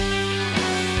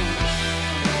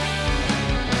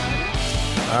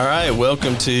All right,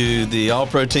 welcome to the All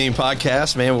Pro Team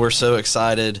podcast. Man, we're so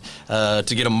excited to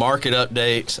get a market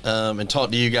update and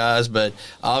talk to you guys. But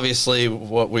obviously,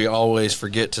 what we always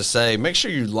forget to say, make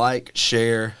sure you like,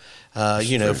 share,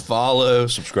 follow,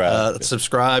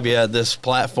 subscribe, this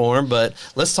platform. But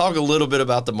let's talk a little bit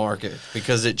about the market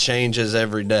because it changes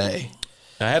every day.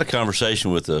 I had a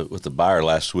conversation with the buyer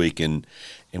last week, and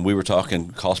we were talking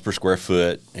cost per square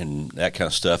foot and that kind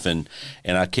of stuff, and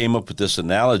I came up with this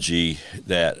analogy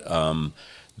that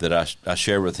I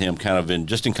shared with him kind of in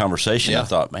conversation. Yeah. I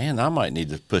thought, man, I might need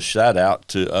to push that out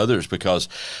to others because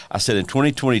I said in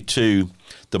 2022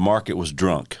 the market was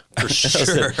drunk. For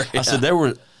sure. I said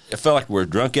it felt like we were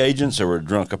drunk agents, there were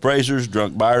drunk appraisers,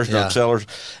 drunk buyers, drunk sellers,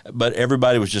 but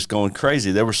everybody was just going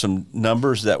crazy. There were some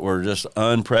numbers that were just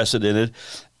unprecedented,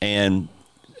 and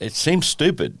it seems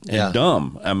stupid and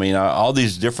dumb. I mean, all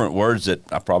these different words that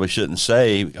I probably shouldn't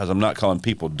say because I'm not calling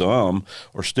people dumb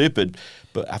or stupid,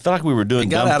 but I felt like we were doing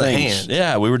dumb things. It got out of hand.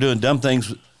 Yeah, we were doing dumb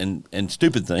things and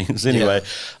stupid things anyway.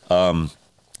 Yeah.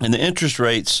 And the interest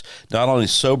rates not only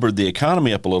sobered the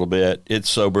economy up a little bit, it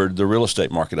sobered the real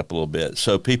estate market up a little bit.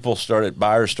 So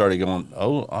buyers started going,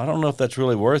 oh, I don't know if that's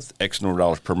really worth X number of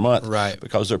dollars per month. Right.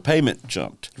 Because their payment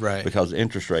jumped. Right. Because of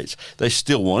interest rates. They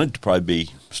still wanted to probably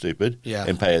be stupid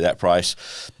and pay that price,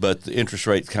 but the interest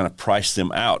rates kind of priced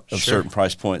them out of certain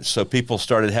price points. So people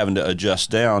started having to adjust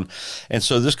down. And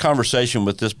so this conversation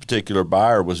with this particular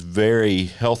buyer was very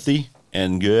healthy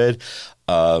and good.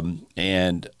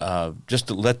 Just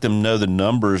to let them know the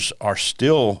numbers are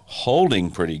still holding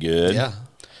pretty good. Yeah.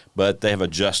 But they have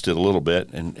adjusted a little bit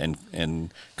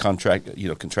and contracted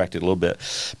a little bit.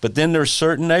 But then there's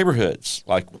certain neighborhoods,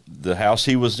 like the house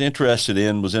he was interested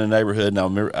in was in a neighborhood.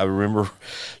 And I remember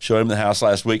showing him the house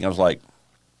last week, and I was like,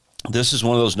 this is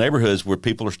one of those neighborhoods where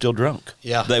people are still drunk.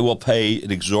 Yeah. They will pay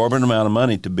an exorbitant amount of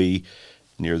money to be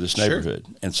near this neighborhood.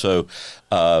 Sure. And so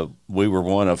we were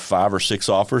one of 5 or 6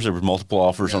 offers. There were multiple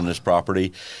offers on this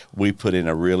property. We put in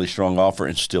a really strong offer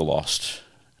and still lost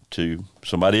to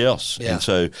somebody else. Yeah. And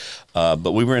so,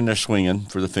 but we were in there swinging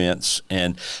for the fence.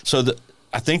 And so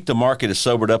I think the market has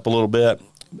sobered up a little bit,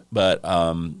 but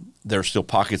there are still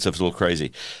pockets of it's a little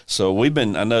crazy. So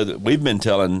I know that we've been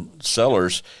telling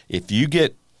sellers, if you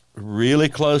get really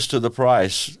close to the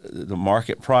price, the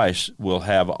market price, will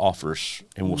have offers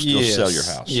and will still sell your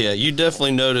house. Yeah, you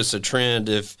definitely notice a trend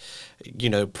if,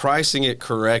 pricing it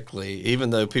correctly,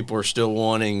 even though people are still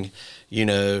wanting,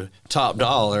 top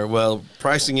dollar. Well,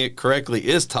 pricing it correctly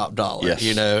is top dollar.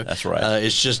 Yes, that's right.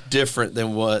 It's just different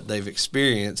than what they've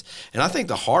experienced. And I think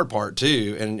the hard part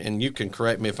too, and you can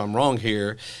correct me if I'm wrong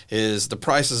here, is the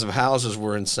prices of houses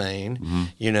were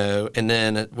insane, and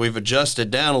then we've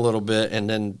adjusted down a little bit, and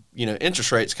then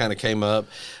interest rates kind of came up.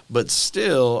 But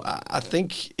still, I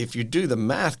think if you do the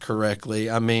math correctly,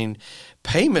 I mean,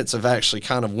 payments have actually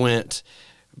kind of went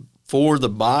for the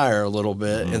buyer a little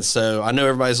bit. And so I know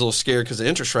everybody's a little scared because of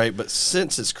interest rate, but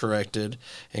since it's corrected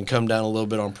and come down a little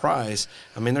bit on price,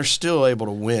 I mean, they're still able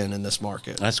to win in this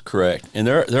market. That's correct. And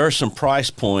there are some price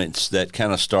points that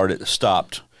kind of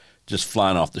stopped just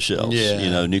flying off the shelves.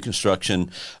 Yeah. New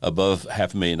construction above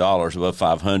 $500,000, above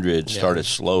 500, started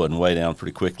slowing way down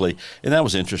pretty quickly, and that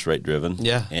was interest rate driven.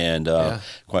 Yeah, and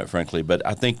quite frankly, but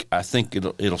I think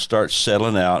it'll start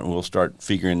settling out, and we'll start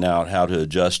figuring out how to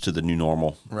adjust to the new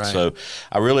normal. Right. So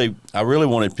I really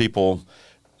wanted people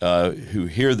who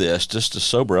hear this just to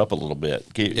sober up a little bit.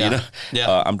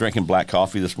 I'm drinking black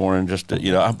coffee this morning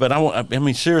but I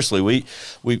mean seriously,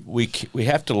 we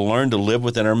have to learn to live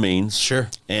within our means. Sure.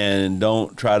 And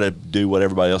don't try to do what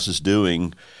everybody else is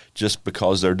doing just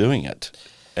because they're doing it.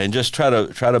 And just try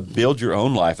to build your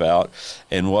own life out,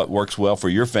 and what works well for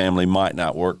your family might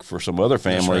not work for some other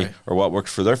family, or what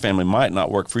works for their family might not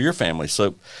work for your family.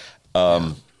 So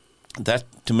that,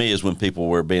 to me, is when people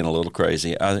were being a little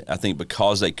crazy. I think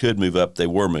because they could move up, they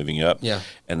were moving up,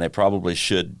 and they probably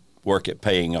should work at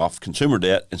paying off consumer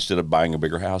debt instead of buying a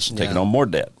bigger house and taking on more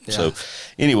debt. Yeah. So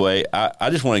anyway, I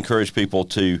just want to encourage people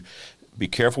to be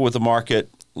careful with the market,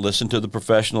 listen to the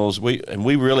professionals. We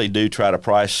really do try to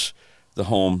price the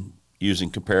home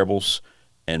using comparables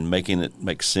and making it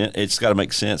make sense. It's got to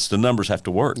make sense. The numbers have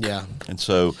to work. Yeah. And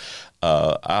so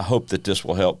I hope that this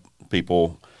will help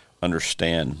people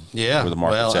understand where the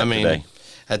market's at today.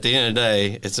 At the end of the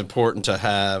day, it's important to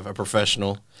have a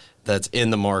professional that's in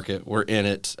the market. We're in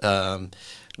it.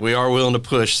 We are willing to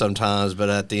push sometimes, but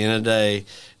at the end of the day,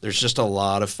 there's just a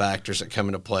lot of factors that come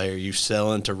into play. Are you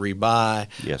selling to rebuy?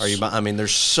 Yes. Are you buy? I mean,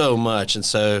 there's so much, and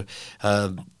so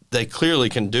they clearly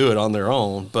can do it on their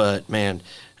own. But man,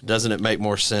 doesn't it make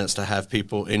more sense to have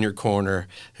people in your corner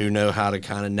who know how to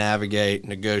kind of navigate,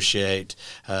 negotiate,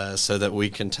 so that we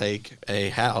can take a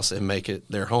house and make it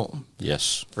their home?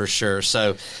 Yes, for sure.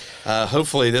 So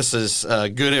hopefully this is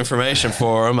good information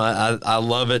for them. I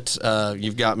love it.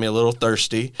 You've got me a little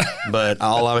thirsty, but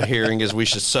all I'm hearing is we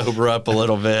should sober up a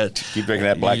little bit. Keep drinking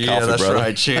that black coffee, brother. Yeah, that's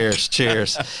right. Cheers,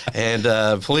 cheers.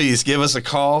 And please give us a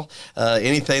call.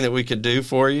 Anything that we could do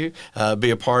for you,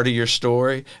 be a part of your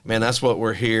story. Man, that's what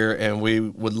we're here, and we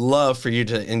would love for you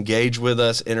to engage with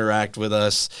us, interact with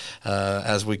us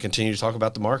as we continue to talk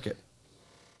about the market.